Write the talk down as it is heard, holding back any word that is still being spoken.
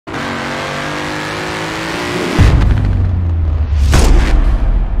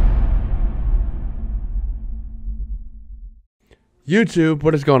YouTube,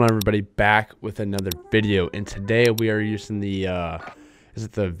 what is going on, everybody? Back with another video, and today we are using the is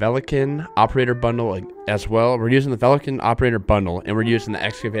it the VELIKAN operator bundle as well? We're using the VELIKAN operator bundle, and we're using the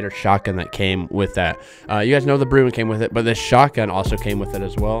excavator shotgun that came with that. You guys know the Bruin came with it, but this shotgun also came with it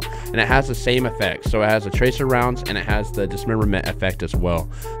as well, and it has the same effect. So it has the tracer rounds, and it has the dismemberment effect as well.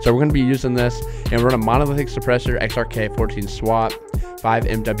 So we're going to be using this, and we're on a monolithic suppressor, XRK 14 SWAT, 5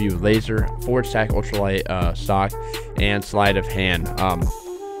 MW laser, forward stack ultralight stock, and sleight of hand.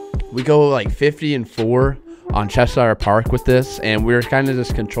 We go like 50 and 4 on Cheshire Park with this, and we were kind of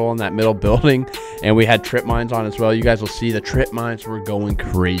just controlling that middle building, and we had trip mines on as well. You guys will see the trip mines were going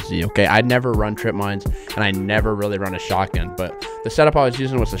crazy. Okay, I'd never run trip mines, and I never really run a shotgun, but the setup I was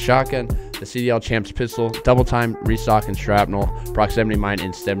using was the shotgun, the CDL Champs pistol, double time, restock, and shrapnel, proximity mine,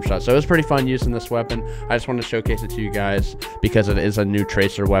 and stem shot. So it was pretty fun using this weapon. I just wanted to showcase it to you guys because it is a new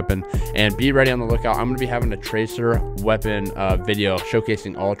tracer weapon, and be ready on the lookout. I'm going to be having a tracer weapon video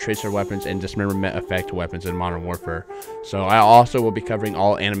showcasing all tracer weapons and dismemberment effect weapons in Modern Warfare. So I also will be covering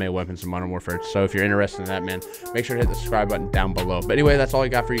all anime weapons in Modern Warfare. So if you're interested in that, man, make sure to hit the subscribe button down below. But anyway, that's all I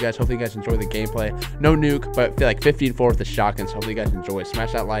got for you guys. Hopefully you guys enjoy the gameplay. No nuke, but feel like 50 and 4 with the shotguns. Hopefully you guys enjoy.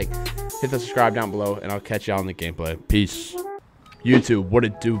 Smash that like, hit the subscribe down below, and I'll catch y'all in the gameplay. Peace. YouTube, what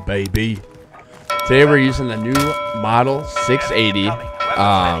it do, baby? Today we're using the new model 680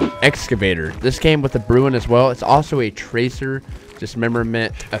 excavator. This came with the Bruin as well. It's also a tracer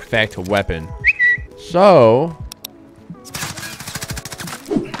dismemberment effect weapon. So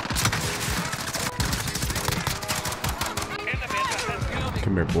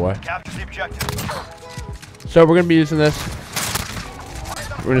come here, boy. So we're gonna be using this.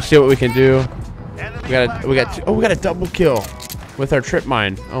 We're gonna see what we can do. We got a double kill with our trip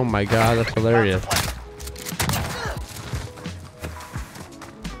mine. Oh my god, that's hilarious.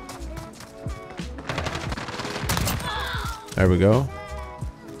 There we go.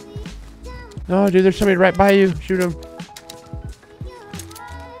 Oh, dude, there's somebody right by you. Shoot him.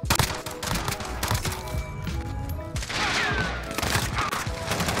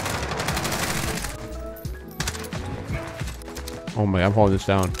 Oh my, I'm holding this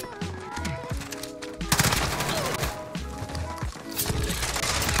down.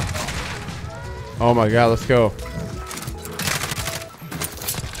 Oh my god, let's go.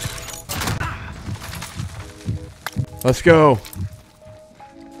 Let's go.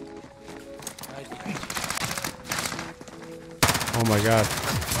 Oh my god.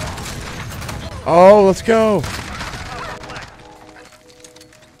 Oh, let's go.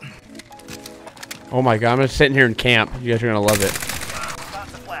 Oh my god, I'm just sitting here in camp. You guys are gonna love it.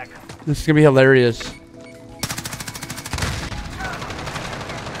 This is gonna be hilarious.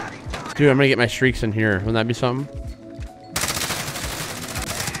 Dude, I'm gonna get my streaks in here. Wouldn't that be something?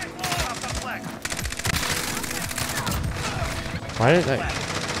 Why didn't I?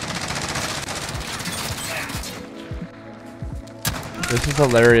 This is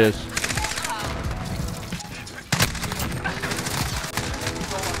hilarious.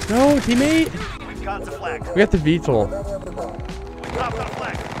 No, teammate! We got the VTOL.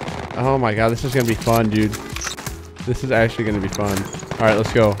 Oh my god, this is gonna be fun, dude. This is actually gonna be fun. Alright,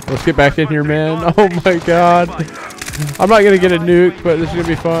 let's go. Let's get back in here, man. Oh my god. I'm not gonna get a nuke, but this is gonna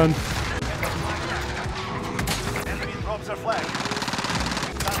be fun.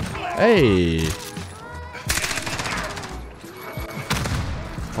 Hey.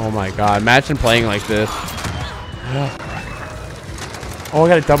 Oh my god, imagine playing like this. Oh, I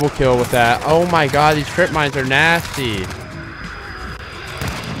got a double kill with that. Oh my god, these trip mines are nasty.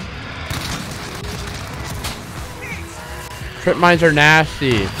 Trip mines are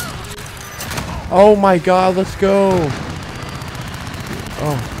nasty. Oh my god, let's go.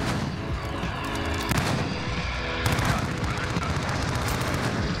 Oh.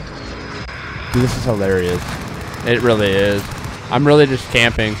 Dude, this is hilarious. It really is. I'm really just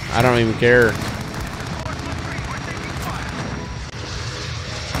camping. I don't even care.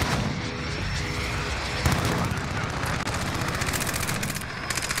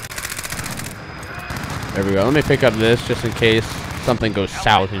 There we go. Let me pick up this just in case something goes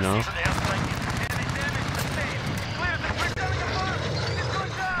south, you know.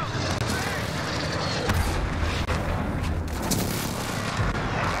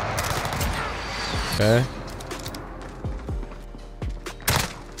 Okay.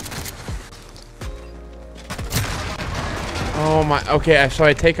 Oh my, okay, so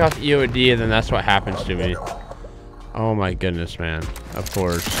I take off EOD and then that's what happens to me. Oh my goodness, man. Of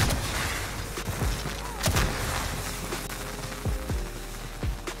course.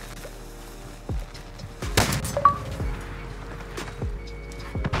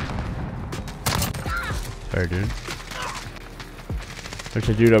 Fair, dude. There's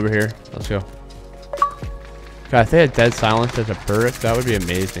a dude over here. Let's go. God, if they had dead silence as a perk, that would be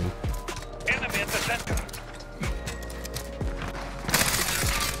amazing. Enemy at the center.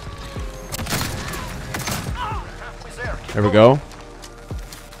 There we go.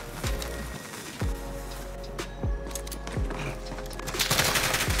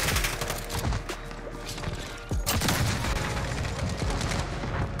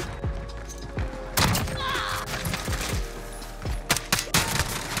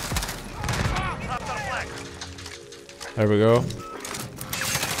 There we go. Enemy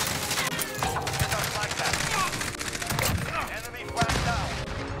flag down.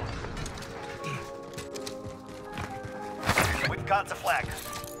 We've got the flag.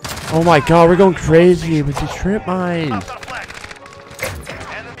 Oh my god, we're going crazy with these trip mines. After flag.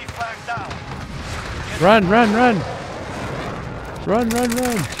 Enemy flag down. Run, run, run. Run, run,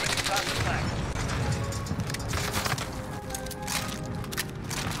 run. Got the flag.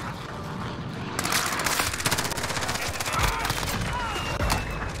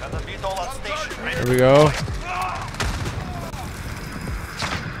 Got the VTOL on station. There we go.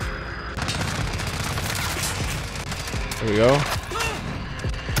 There we go.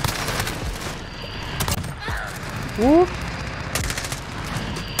 Whoop.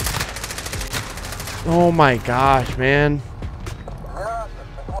 Oh my gosh, man.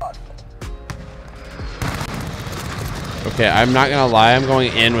 Okay, I'm not gonna lie, I'm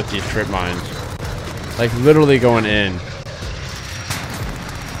going in with these trip mines. Like literally going in.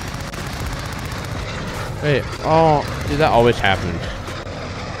 Wait, oh, dude, that always happens.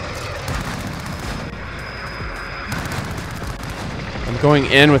 I'm going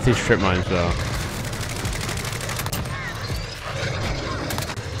in with these trip mines though.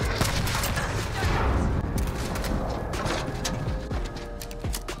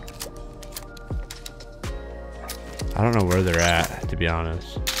 I don't know where they're at, to be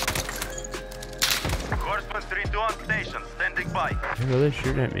honest. Horseman 3-2 on station, standing by. Are they really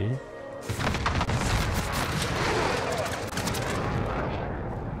shooting at me?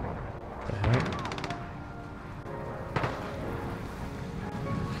 The heck?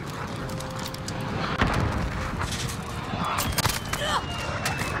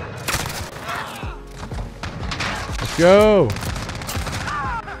 Let's go!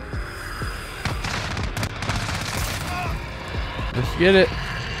 Let's get it.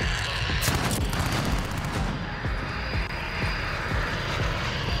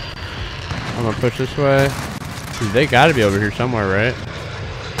 I'm gonna push this way. Dude, they gotta be over here somewhere, right?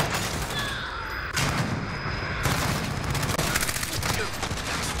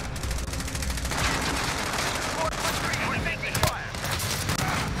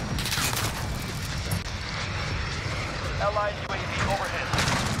 Allied UAV overhead.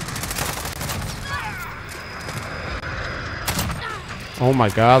 Oh my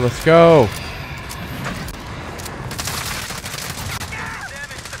god, let's go.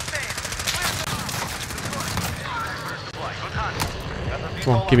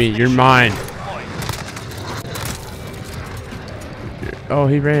 Come on, give me, you're mine. Oh,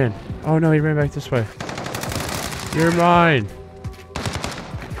 he ran. Oh no, he ran back this way. You're mine.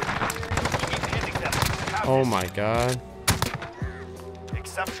 Oh my god.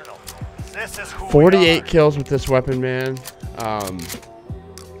 Exceptional. This is who 48 kills with this weapon, man.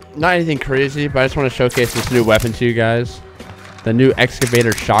 Not anything crazy, but I just want to showcase this new weapon to you guys. The new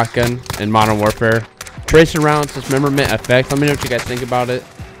excavator shotgun in Modern Warfare. Tracer rounds, dismemberment effect. Let me know what you guys think about it.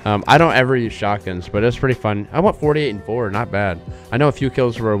 I don't ever use shotguns, but it's pretty fun. I went 48 and 4, not bad. I know a few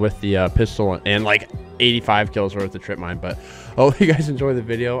kills were with the pistol and like 85 kills were with the trip mine, but I hope you guys enjoy the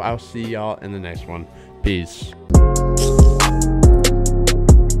video. I'll see y'all in the next one. Peace.